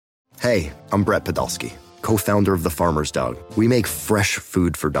Hey, I'm Brett Podolsky, co-founder of The Farmer's Dog. We make fresh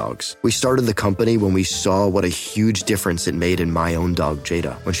food for dogs. We started the company when we saw what a huge difference it made in my own dog,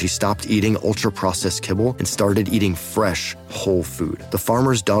 Jada, when she stopped eating ultra-processed kibble and started eating fresh, whole food. The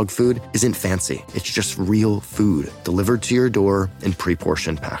Farmer's Dog food isn't fancy. It's just real food delivered to your door in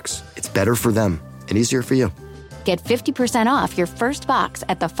pre-portioned packs. It's better for them and easier for you. Get 50% off your first box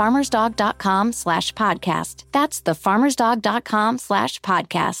at thefarmersdog.com/podcast. That's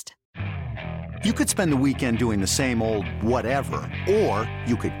thefarmersdog.com/podcast. You could spend the weekend doing the same old whatever, or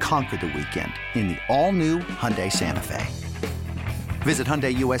you could conquer the weekend in the all-new Hyundai Santa Fe. Visit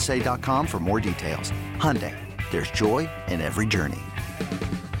HyundaiUSA.com for more details. Hyundai, there's joy in every journey.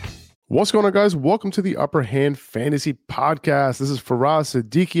 What's going on, guys? Welcome to the Upper Hand Fantasy Podcast. This is Faraz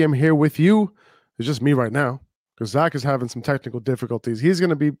Siddiqui. I'm here with you. It's just me right now because Zach is having some technical difficulties. He's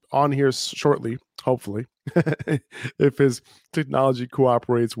going to be on here shortly, hopefully, if his technology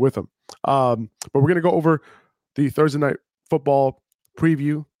cooperates with him. But we're going to go over the Thursday night football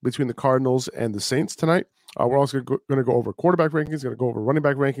preview between the Cardinals and the Saints tonight. We're also going to go over quarterback rankings, going to go over running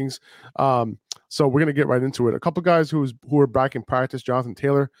back rankings. So we're going to get right into it. A couple guys who are back in practice. Jonathan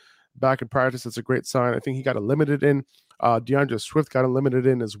Taylor back in practice. That's a great sign. I think he got eliminated in. DeAndre Swift got eliminated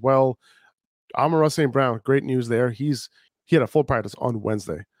in as well. Amon-Ra St. Brown, great news there. He had a full practice on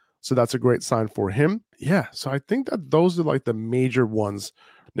Wednesday. So that's a great sign for him. Yeah, so I think that those are like the major ones.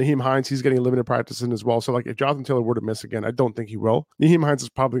 Nyheim Hines, he's getting limited practice in as well. So like if Jonathan Taylor were to miss again, I don't think he will. Nyheim Hines is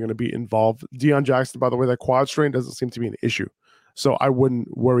probably going to be involved. Deion Jackson, by the way, that quad strain doesn't seem to be an issue. So I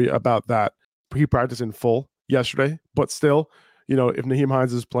wouldn't worry about that. He practiced in full yesterday, but still, if Nyheim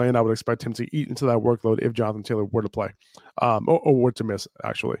Hines is playing, I would expect him to eat into that workload if Jonathan Taylor were to play, or were to miss,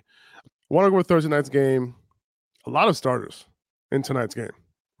 actually. I want to go with Thursday night's game. A lot of starters in tonight's game,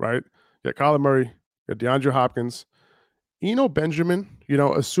 right? You got Kyler Murray, you got DeAndre Hopkins, Eno Benjamin,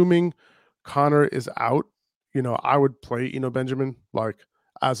 assuming Connor is out, I would play Eno Benjamin like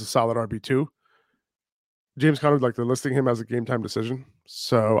as a solid RB2. James Conner, like they're listing him as a game time decision.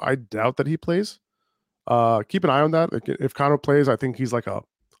 So I doubt that he plays. Keep an eye on that. Like, if Connor plays, I think he's like a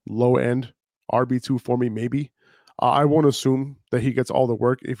low end RB2 for me, maybe. I won't assume that he gets all the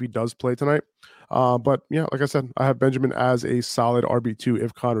work if he does play tonight. But yeah, like I said, I have Benjamin as a solid RB2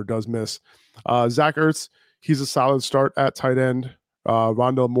 if Connor does miss. Zach Ertz, he's a solid start at tight end.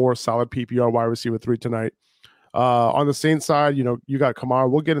 Rondale Moore, solid PPR wide receiver 3 tonight. On the Saints side, you got Kamara.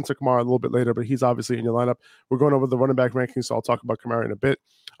 We'll get into Kamara a little bit later, but he's obviously in your lineup. We're going over the running back rankings, so I'll talk about Kamara in a bit.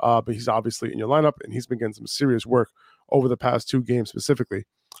 But he's obviously in your lineup, and he's been getting some serious work over the past 2 games specifically.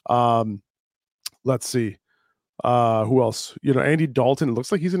 Let's see. Who else? Andy Dalton, it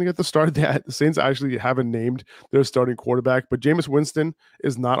looks like he's going to get the start. The Saints actually haven't named their starting quarterback, but Jameis Winston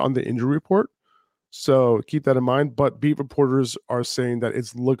is not on the injury report. So keep that in mind. But beat reporters are saying that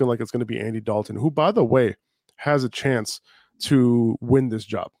it's looking like it's going to be Andy Dalton, who, by the way, has a chance to win this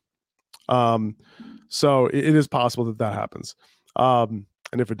job. So it is possible that happens. And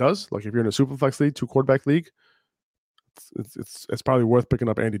if it does, like if you're in a Superflex league, 2 quarterback league, it's probably worth picking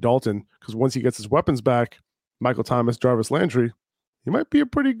up Andy Dalton because once he gets his weapons back, Michael Thomas, Jarvis Landry, he might be a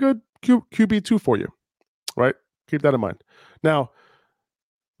pretty good QB2 for you, right? Keep that in mind. Now,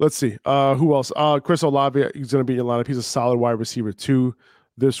 let's see. Who else? Chris Olave, he's going to be in your lineup. He's a solid wide receiver 2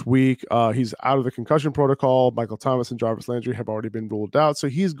 this week. He's out of the concussion protocol. Michael Thomas and Jarvis Landry have already been ruled out, so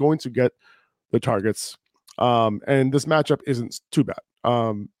he's going to get the targets. And this matchup isn't too bad.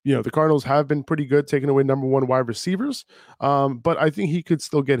 The Cardinals have been pretty good taking away number 1 wide receivers, but I think he could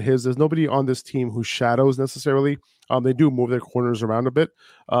still get his. There's nobody on this team who shadows necessarily. They do move their corners around a bit,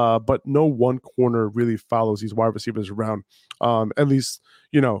 but no one corner really follows these wide receivers around, at least,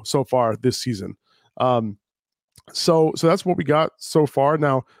 so far this season. So that's what we got so far.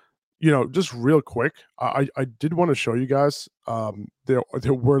 Now, just real quick, I did want to show you guys, there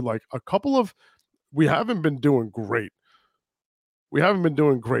were like a couple of, we haven't been doing great. We haven't been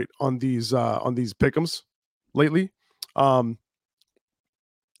doing great on these pick'ems lately. On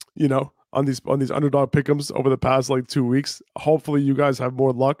these underdog pick'ems over the past like 2 weeks. Hopefully you guys have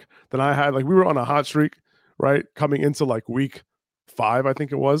more luck than I had. Like we were on a hot streak, right? Coming into like week 5, I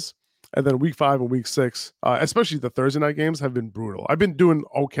think it was. And then week 5 and week 6, especially the Thursday night games have been brutal. I've been doing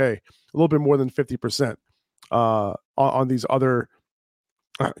okay, a little bit more than 50% on these other,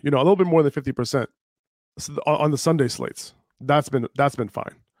 a little bit more than 50% on the Sunday slates. That's been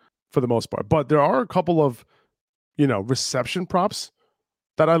fine for the most part. But there are a couple of, reception props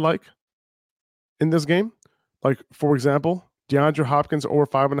that I like in this game. Like, for example, DeAndre Hopkins over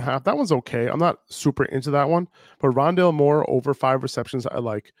 5.5. That one's okay. I'm not super into that one. But Rondale Moore over 5 receptions, I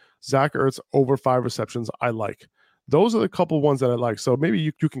like. Zach Ertz over 5 receptions, I like. those are the couple ones that I like. So maybe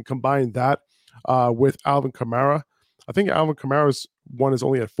you can combine that with Alvin Kamara. I think Alvin Kamara's one is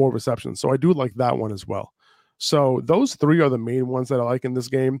only at 4 receptions. So I do like that one as well. So those 3 are the main ones that I like in this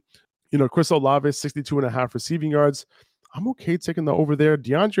game. Chris Olave, 62.5 receiving yards. I'm okay taking the over there.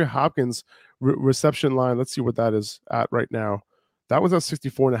 DeAndre Hopkins reception line. Let's see what that is at right now. That was at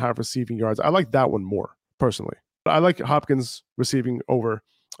 64.5 receiving yards. I like that one more personally. I like Hopkins receiving over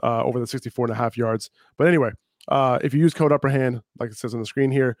the 64.5 yards. But anyway, if you use code UPPERHAND, like it says on the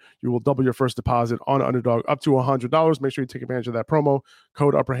screen here, you will double your first deposit on Underdog up to $100. Make sure you take advantage of that promo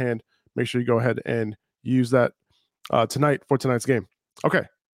code UPPERHAND. Make sure you go ahead and use that tonight for tonight's game. Okay,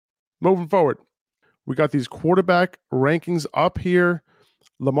 moving forward. We got these quarterback rankings up here.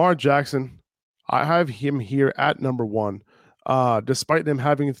 Lamar Jackson, I have him here at number 1, despite him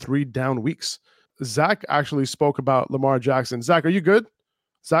having 3 down weeks. Zach actually spoke about Lamar Jackson. Zach, are you good?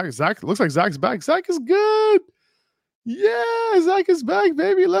 Zach, looks like Zach's back. Zach is good. Yeah, Zach is back,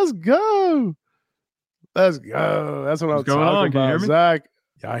 baby. Let's go. Let's go. That's what I'm talking about. Can you hear me? Zach,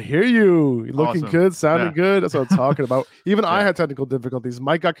 I hear you. You're looking good, sounding good. That's what I'm talking about. Even I had technical difficulties.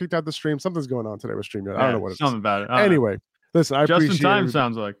 Mike got kicked out the stream. Something's going on today with StreamYard. I don't know what it is. Something about it. Anyway, listen, I appreciate it. Just in time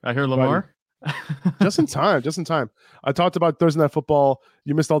sounds like. I hear Lamar. Just in time. I talked about Thursday Night Football.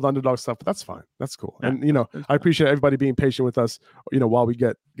 You missed all the Underdog stuff, but that's fine. That's cool. Yeah, and I appreciate everybody being patient with us, while we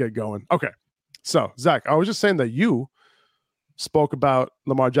get going. Okay. So Zach, I was just saying that you spoke about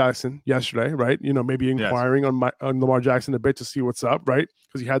Lamar Jackson yesterday, right? Maybe inquiring on Lamar Jackson a bit to see what's up, right?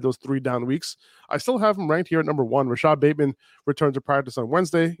 Because he had those 3 down weeks. I still have him ranked here at number 1. Rashad Bateman returned to practice on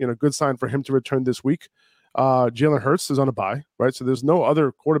Wednesday. Good sign for him to return this week. Jalen Hurts is on a bye, right? So there's no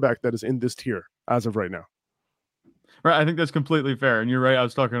other quarterback that is in this tier as of right now. Right. I think that's completely fair. And you're right. I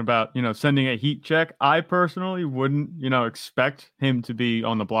was talking about, sending a heat check. I personally wouldn't, expect him to be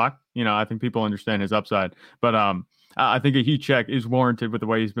on the block. I think people understand his upside, but I think a heat check is warranted with the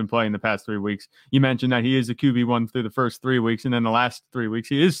way he's been playing the past 3 weeks. You mentioned that he is a QB1 through the first 3 weeks. And then the last 3 weeks,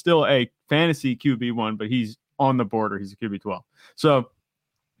 he is still a fantasy QB1, but he's on the border. He's a QB12. So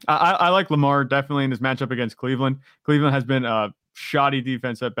I like Lamar definitely in his matchup against Cleveland. Cleveland has been a shoddy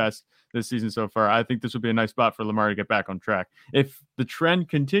defense at best this season so far. I think this would be a nice spot for Lamar to get back on track. If the trend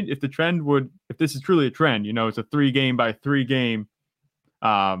continues, if this is truly a trend, it's a 3-game by 3-game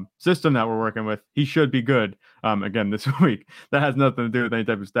system that we're working with, he should be good again this week. That has nothing to do with any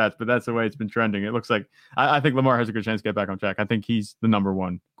type of stats, but that's the way it's been trending. It looks like I think Lamar has a good chance to get back on track. I think he's the number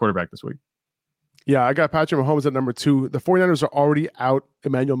 1 quarterback this week. Yeah, I got Patrick Mahomes at number 2. The 49ers are already out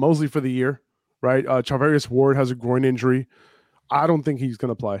Emmanuel Mosley for the year, right? Charvarius Ward has a groin injury. I don't think he's going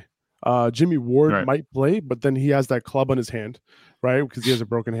to play. Jimmy Ward might play, but then he has that club on his hand, right? Because he has a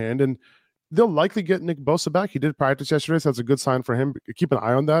broken hand. And they'll likely get Nick Bosa back. He did practice yesterday, so that's a good sign for him. Keep an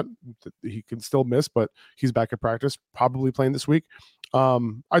eye on that. He can still miss, but he's back at practice, probably playing this week.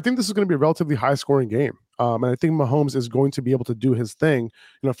 I think this is going to be a relatively high-scoring game. And I think Mahomes is going to be able to do his thing.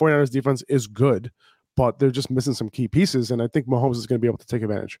 49ers defense is good, but they're just missing some key pieces, and I think Mahomes is going to be able to take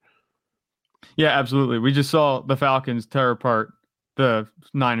advantage. Yeah, absolutely. We just saw the Falcons tear apart the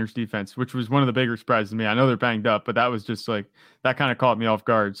Niners defense, which was one of the bigger surprises to me. I know they're banged up, but that was just that kind of caught me off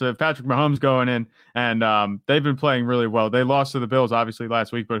guard. So if Patrick Mahomes going in, and they've been playing really well. They lost to the Bills, obviously,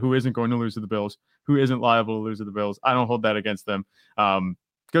 last week, but who isn't going to lose to the Bills? Who isn't liable to lose to the Bills? I don't hold that against them.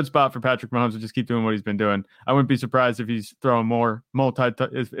 Good spot for Patrick Mahomes to just keep doing what he's been doing. I wouldn't be surprised if he's throwing more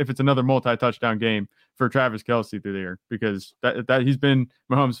if it's another multi-touchdown game for Travis Kelce through the year, because that he's been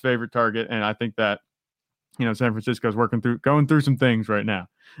Mahomes' favorite target, and I think that San Francisco's going through some things right now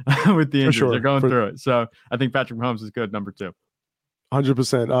with the injuries. Sure. They're going through it. So I think Patrick Mahomes is good, number 2.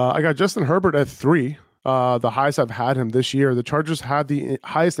 100%. I got Justin Herbert at 3. The highest I've had him this year. The Chargers had the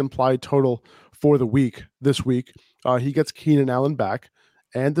highest implied total for the week this week. He gets Keenan Allen back,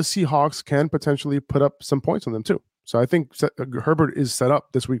 and the Seahawks can potentially put up some points on them too. So I think Herbert is set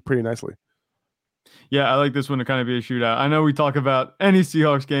up this week pretty nicely. Yeah, I like this one to kind of be a shootout. I know we talk about any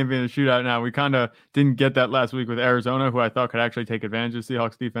Seahawks game being a shootout now. We kind of didn't get that last week with Arizona, who I thought could actually take advantage of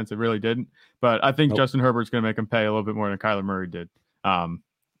Seahawks defense. It really didn't. But I think Justin Herbert's going to make him pay a little bit more than Kyler Murray did.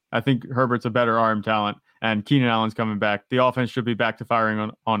 I think Herbert's a better arm talent, and Keenan Allen's coming back. The offense should be back to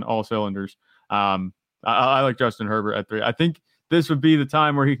firing on all cylinders. I like Justin Herbert at 3. I think this would be the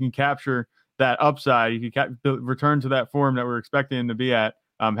time where he can capture that upside. He can return to that form that we're expecting him to be at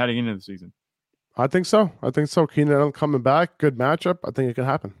heading into the season. I think so. Keenan Allen coming back. Good matchup. I think it can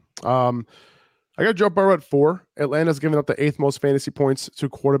happen. I got Joe Burrow at 4. Atlanta's given up the 8th most fantasy points to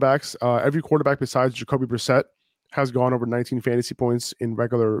quarterbacks. Every quarterback besides Jacoby Brissett has gone over 19 fantasy points in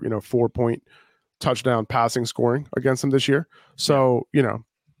regular, 4-point touchdown passing scoring against them this year. So,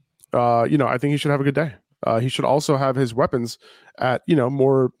 I think he should have a good day. He should also have his weapons at,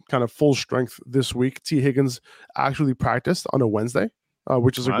 more kind of full strength this week. T. Higgins actually practiced on a Wednesday,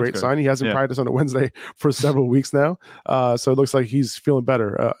 which is a great sign. He hasn't practiced on a Wednesday for several weeks now. So it looks like he's feeling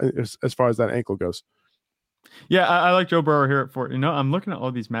better as far as that ankle goes. Yeah, I like Joe Burrow here for, I'm looking at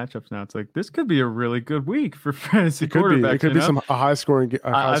all these matchups now. It's like, this could be a really good week for fantasy quarterbacks. It could be a high scoring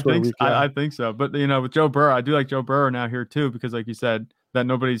week. Yeah. I think so. But, with Joe Burrow, I do like Joe Burrow now here too, because like you said, that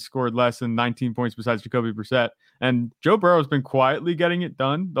nobody scored less than 19 points besides Jacoby Brissett. And Joe Burrow has been quietly getting it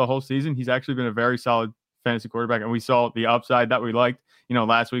done the whole season. He's actually been a very solid fantasy quarterback. And we saw the upside that we liked,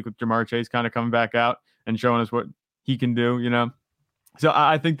 last week with Jamar Chase kind of coming back out and showing us what he can do, So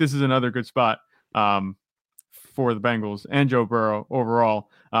I think this is another good spot for the Bengals and Joe Burrow overall.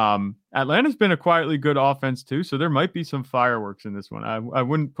 Atlanta's been a quietly good offense too, so there might be some fireworks in this one. I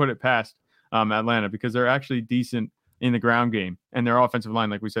wouldn't put it past Atlanta, because they're actually decent in the ground game, and their offensive line,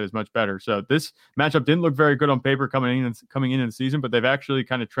 like we said, is much better. So this matchup didn't look very good on paper coming in the season, but they've actually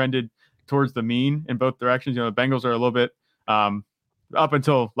kind of trended towards the mean in both directions. The Bengals are a little bit up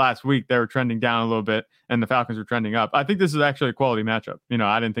until last week, they were trending down a little bit, and the Falcons were trending up. I think this is actually a quality matchup.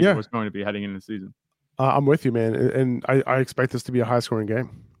 I didn't think it was going to be heading into the season. I'm with you, man, and I expect this to be a high-scoring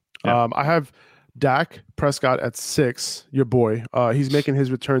game. Yeah. I have Dak Prescott at 6, your boy. He's making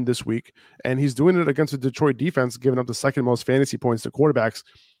his return this week, and he's doing it against the Detroit defense, giving up the second most fantasy points to quarterbacks.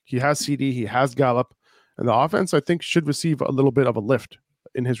 He has CD, he has Gallup, and the offense, I think, should receive a little bit of a lift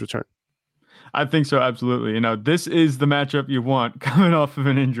in his return. I think so, absolutely. This is the matchup you want coming off of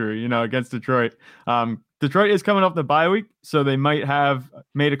an injury, against Detroit. Detroit is coming off the bye week, so they might have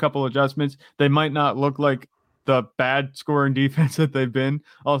made a couple adjustments. They might not look like the bad scoring defense that they've been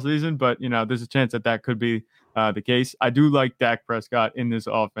all season, but, there's a chance that could be the case. I do like Dak Prescott in this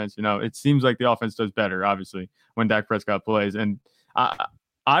offense. It seems like the offense does better, obviously, when Dak Prescott plays. And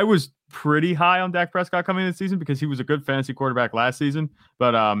I was pretty high on Dak Prescott coming into the season because he was a good fantasy quarterback last season,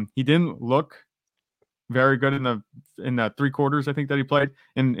 but he didn't look very good in the 3 quarters, I think, that he played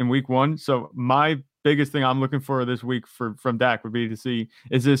in week 1. So my biggest thing I'm looking for this week from Dak would be to see,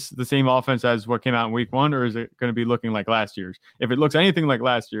 is this the same offense as what came out in week 1, or is it going to be looking like last year's? If it looks anything like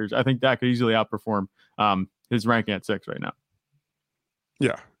last year's, I think Dak could easily outperform his ranking at 6 right now.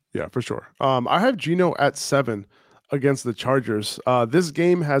 Yeah, for sure. I have Geno at 7 against the Chargers. This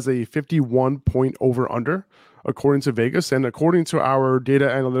game has a 51 point over under, according to Vegas, and according to our data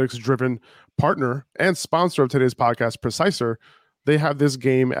analytics driven partner and sponsor of today's podcast, Preciser, they have this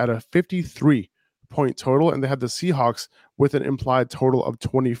game at a 53 point total, and they have the Seahawks with an implied total of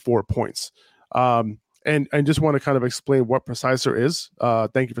 24 points. And I just want to kind of explain what Preciser is.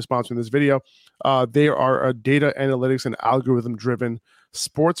 Thank you for sponsoring this video. They are a data analytics and algorithm driven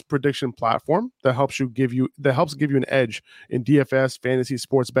sports prediction platform that helps give you an edge in DFS, fantasy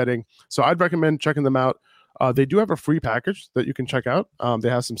sports betting. So I'd recommend checking them out. They do have a free package that you can check out. They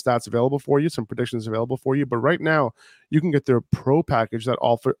have some stats available for you, some predictions available for you. But right now, you can get their pro package that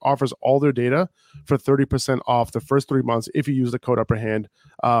offers all their data for 30% off the first 3 months if you use the code UPPERHAND.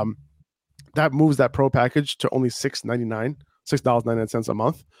 That moves that pro package to only $6.99 a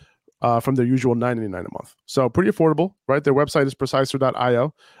month from their usual $9.99 a month. So pretty affordable, right? Their website is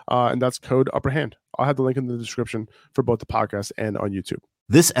preciser.io, and that's code UPPERHAND. I'll have the link in the description for both the podcast and on YouTube.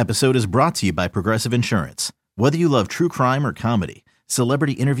 This episode is brought to you by Progressive Insurance. Whether you love true crime or comedy,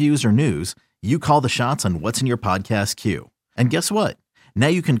 celebrity interviews or news, you call the shots on what's in your podcast queue. And guess what? Now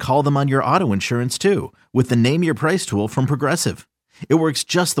you can call them on your auto insurance too with the Name Your Price tool from Progressive. It works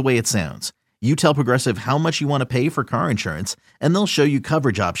just the way it sounds. You tell Progressive how much you want to pay for car insurance, and they'll show you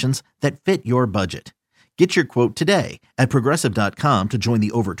coverage options that fit your budget. Get your quote today at Progressive.com to join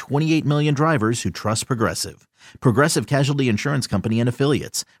the over 28 million drivers who trust Progressive. Progressive Casualty Insurance Company and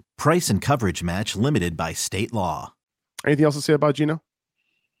Affiliates. Price and coverage match limited by state law. Anything else to say about Geno?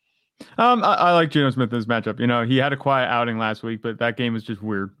 I like Geno Smith in this matchup. He had a quiet outing last week, but that game was just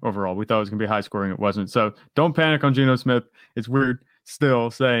weird overall. We thought it was going to be high scoring. It wasn't. So don't panic on Geno Smith. It's weird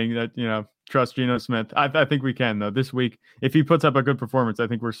still saying that, trust Geno Smith. I think we can, though. This week, if he puts up a good performance, I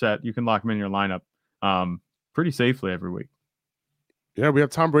think we're set. You can lock him in your lineup pretty safely every week. Yeah, we have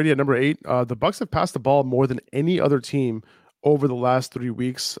Tom Brady at number 8. The Bucs have passed the ball more than any other team over the last 3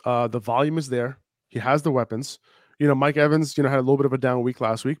 weeks. The volume is there. He has the weapons. Mike Evans, had a little bit of a down week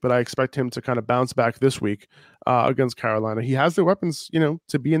last week, but I expect him to kind of bounce back this week against Carolina. He has the weapons,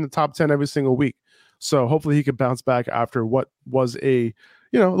 to be in the top 10 every single week. So hopefully he can bounce back after what was a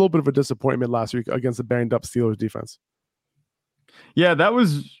little bit of a disappointment last week against the banged up Steelers defense. Yeah, that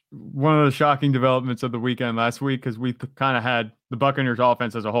was one of the shocking developments of the weekend last week, because we kind of had the Buccaneers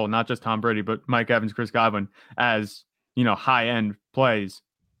offense as a whole, not just Tom Brady, but Mike Evans, Chris Godwin as, high-end plays.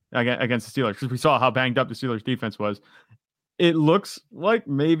 against the Steelers, because we saw how banged up the Steelers defense was. It looks like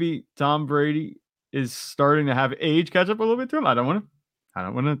maybe Tom Brady is starting to have age catch up a little bit to him. I don't want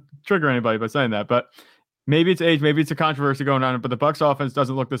to trigger anybody by saying that, but maybe it's age, maybe it's a controversy going on, but the Bucs offense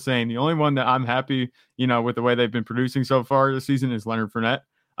doesn't look the same. The only one that I'm happy, with the way they've been producing so far this season is Leonard Fournette.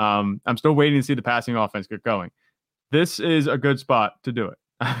 I'm still waiting to see the passing offense get going. This is a good spot to do it.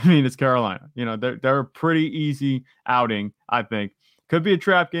 I mean, it's Carolina. They're a pretty easy outing, I think. Could be a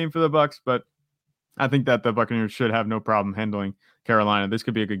trap game for the Bucs, but I think that the Buccaneers should have no problem handling Carolina. This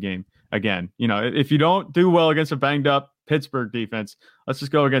could be a good game. Again, if you don't do well against a banged up Pittsburgh defense, let's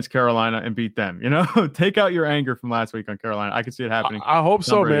just go against Carolina and beat them. Take out your anger from last week on Carolina. I can see it happening. I hope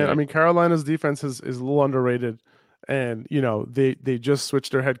so, man. I mean, Carolina's defense is a little underrated, and they just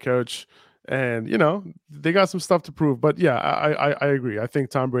switched their head coach, and they got some stuff to prove. But yeah, I agree. I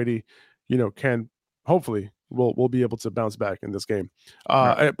think Tom Brady, can hopefully will be able to bounce back in this game.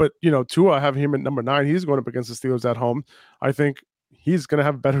 Right. But Tua, I have him at number 9. He's going up against the Steelers at home. I think he's going to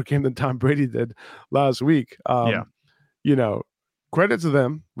have a better game than Tom Brady did last week. Credit to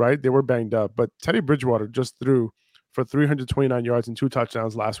them, right? They were banged up, but Teddy Bridgewater just threw for 329 yards and 2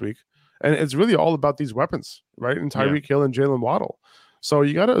 touchdowns last week. And it's really all about these weapons, right? And Tyreek Hill and Jalen Waddle. So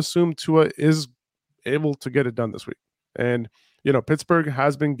you got to assume Tua is able to get it done this week. And, Pittsburgh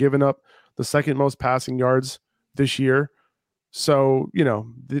has been giving up the second most passing yards this year. So,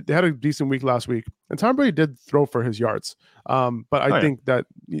 they had a decent week last week. And Tom Brady did throw for his yards. But I think the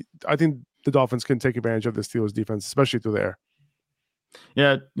Dolphins can take advantage of the Steelers defense, especially through the air.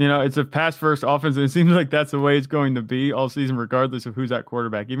 Yeah, it's a pass-first offense, and it seems like that's the way it's going to be all season, regardless of who's at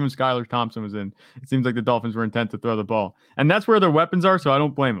quarterback. Even when Skylar Thompson was in, it seems like the Dolphins were intent to throw the ball. And that's where their weapons are, so I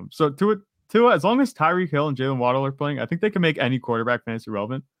don't blame them. So Tua, as long as Tyreek Hill and Jalen Waddle are playing, I think they can make any quarterback fantasy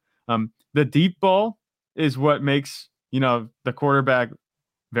relevant. The deep ball is what makes, the quarterback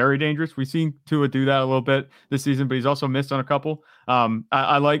very dangerous. We've seen Tua do that a little bit this season, but he's also missed on a couple.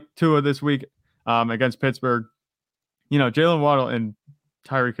 I like Tua this week against Pittsburgh. Jalen Waddle and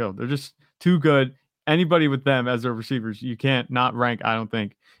Tyreek Hill, they're just too good. Anybody with them as their receivers, you can't not rank, I don't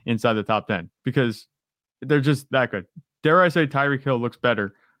think, inside the top 10 because they're just that good. Dare I say Tyreek Hill looks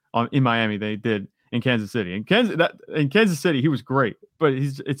better in Miami than he did in Kansas City. In Kansas City, he was great, but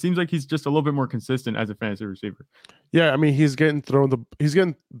it seems like he's just a little bit more consistent as a fantasy receiver. Yeah, I mean, he's getting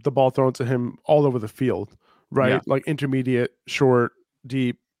the ball thrown to him all over the field, right? Yeah. Like intermediate, short,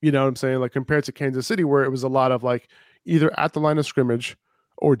 deep. You know what I'm saying? Like compared to Kansas City, where it was a lot of like either at the line of scrimmage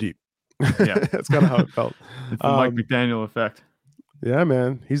or deep. Yeah, that's kind of how it felt. It's the Mike McDaniel effect. Yeah,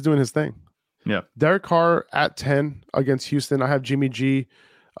 man, he's doing his thing. Yeah, Derek Carr at 10 against Houston. I have Jimmy G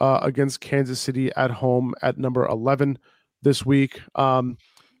against Kansas City at home at number 11 this week. A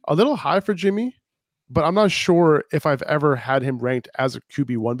little high for Jimmy, but I'm not sure if I've ever had him ranked as a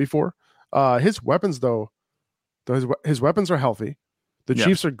QB1 before. His weapons, though, his weapons are healthy. The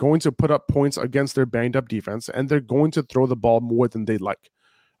Chiefs are going to put up points against their banged up defense, and they're going to throw the ball more than they like.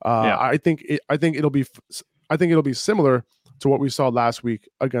 I think it'll be similar to what we saw last week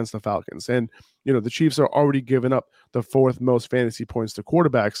against the Falcons. And the Chiefs are already giving up the 4th most fantasy points to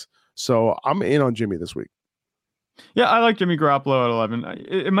quarterbacks. So I'm in on Jimmy this week. Yeah, I like Jimmy Garoppolo at 11.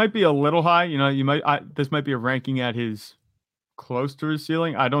 It might be a little high. This might be a ranking at his close to his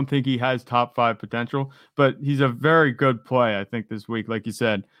ceiling. I don't think he has top 5 potential, but he's a very good play, I think, this week, like you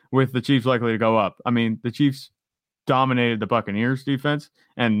said, with the Chiefs likely to go up. I mean, the Chiefs dominated the Buccaneers defense,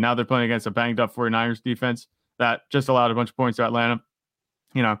 and now they're playing against a banged up 49ers defense that just allowed a bunch of points to Atlanta.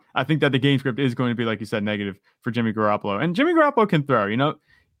 I think that the game script is going to be, like you said, negative for Jimmy Garoppolo. And Jimmy Garoppolo can throw.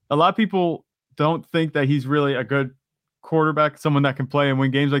 A lot of people don't think that he's really a good quarterback, someone that can play and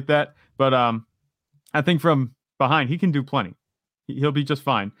win games like that. But I think from behind, he can do plenty. He'll be just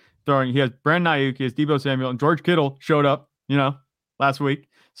fine throwing. He has Brandon Ayuk, he has Deebo Samuel, and George Kittle showed up, last week.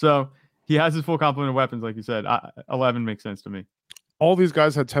 So he has his full complement of weapons, like you said. 11 makes sense to me. All these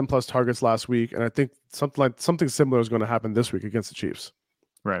guys had 10 plus targets last week, and I think something similar is going to happen this week against the Chiefs.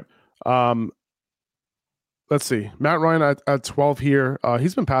 Right. Let's see. Matt Ryan at 12 here.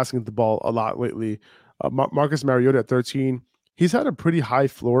 He's been passing the ball a lot lately. Marcus Mariota at 13. He's had a pretty high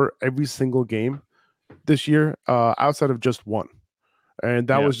floor every single game this year, outside of just one. And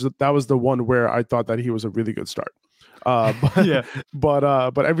that was the one where I thought that he was a really good start.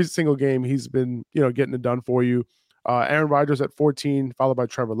 But every single game he's been, getting it done for you. Aaron Rodgers at 14, followed by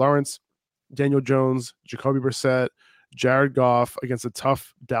Trevor Lawrence, Daniel Jones, Jacoby Brissett, Jared Goff against a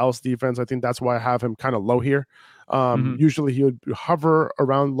tough Dallas defense. I think that's why I have him kind of low here. Usually he would hover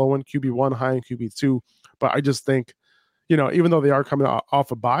around low in QB1, high in QB2. But I just think, even though they are coming off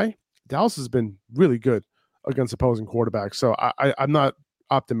a bye, Dallas has been really good against opposing quarterbacks. So I'm not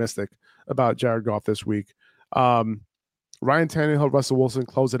optimistic about Jared Goff this week. Ryan Tannehill, Russell Wilson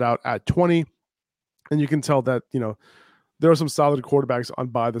close it out at 20. And you can tell that, there are some solid quarterbacks on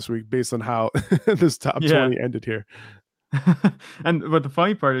bye this week based on how this top 20 ended here. But the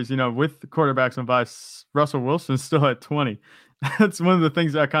funny part is, with the quarterbacks on bye, Russell Wilson's still at 20. That's one of the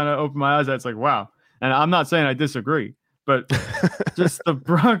things that kind of opened my eyes. That's like, wow. And I'm not saying I disagree, but just the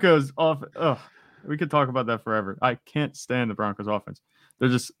Broncos off. We could talk about that forever. I can't stand the Broncos offense. They're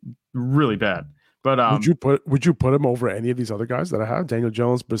just really bad. But would you put him over any of these other guys that I have? Daniel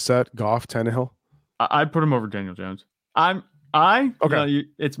Jones, Brissett, Goff, Tannehill? I'd put him over Daniel Jones. Okay.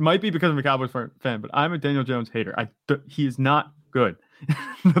 It might be because I'm a Cowboys fan, but I'm a Daniel Jones hater. He is not good.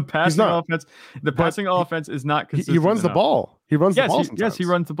 The passing offense is not consistent. He runs the ball. He runs the ball. Yes, he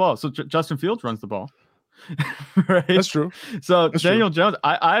runs the ball. So Justin Fields runs the ball. Right? That's true. So Daniel Jones,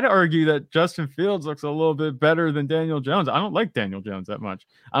 I'd argue that Justin Fields looks a little bit better than Daniel Jones. I don't like Daniel Jones that much.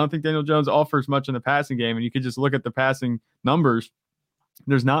 I don't think Daniel Jones offers much in the passing game, and you could just look at the passing numbers.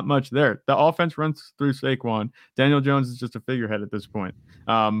 There's not much there. The offense runs through Saquon. Daniel Jones is just a figurehead at this point.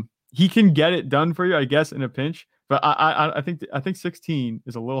 He can get it done for you, I guess, in a pinch. But I think 16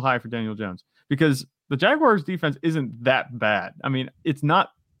 is a little high for Daniel Jones because the Jaguars defense isn't that bad. I mean, it's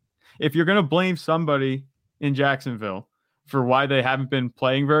not. If you're going to blame somebody in Jacksonville for why they haven't been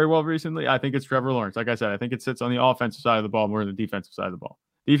playing very well recently, I think it's Trevor Lawrence. Like I said, I think it sits on the offensive side of the ball more than the defensive side of the ball.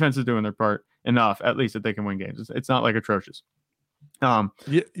 Defense is doing their part enough, at least, that they can win games. It's not like atrocious.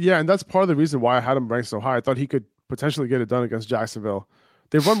 Yeah, and that's part of the reason why I had him ranked so high. I thought he could potentially get it done against Jacksonville.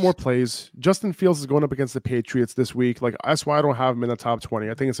 They run more plays. Justin Fields is going up against the Patriots this week. Like, that's why I don't have him in the top 20.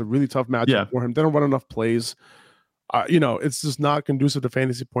 I think it's a really tough matchup for him. They don't run enough plays. It's just not conducive to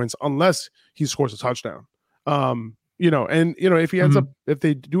fantasy points unless he scores a touchdown. If he ends up, if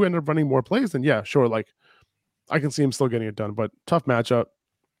they do end up running more plays, then yeah, sure. Like, I can see him still getting it done, but tough matchup.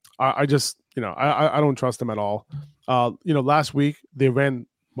 I don't trust him at all. Last week they ran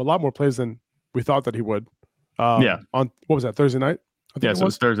a lot more plays than we thought that he would. On what was that, Thursday night? Yes, it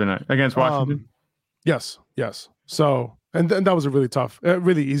was Thursday night against Washington. Yes. So, and that was a really tough,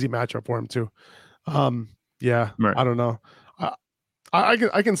 really easy matchup for him too. Right. I don't know.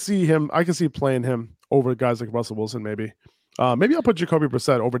 I can see him. I can see playing him over guys like Russell Wilson. Maybe I'll put Jacoby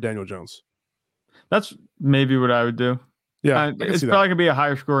Brissett over Daniel Jones. That's maybe what I would do. Yeah, it's probably gonna be a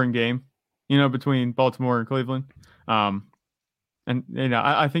higher scoring game, between Baltimore and Cleveland.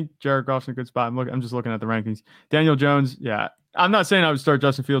 I think Jared Goff's in a good spot. I'm just looking at the rankings. Daniel Jones, yeah. I'm not saying I would start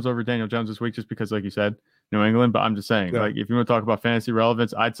Justin Fields over Daniel Jones this week just because, like you said, New England, but I'm just saying, like, if you want to talk about fantasy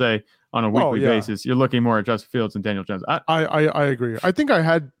relevance, I'd say on a weekly basis, you're looking more at Justin Fields than Daniel Jones. I agree. I think I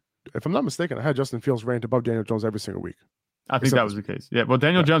had, if I'm not mistaken, I had Justin Fields ranked above Daniel Jones every single week. I think that was the case. Yeah. Well,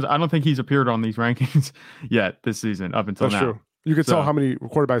 Daniel Jones, I don't think he's appeared on these rankings yet this season up until now. That's true. You could tell how many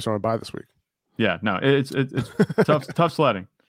quarterbacks are on bye this week. Yeah. No, it's tough sledding.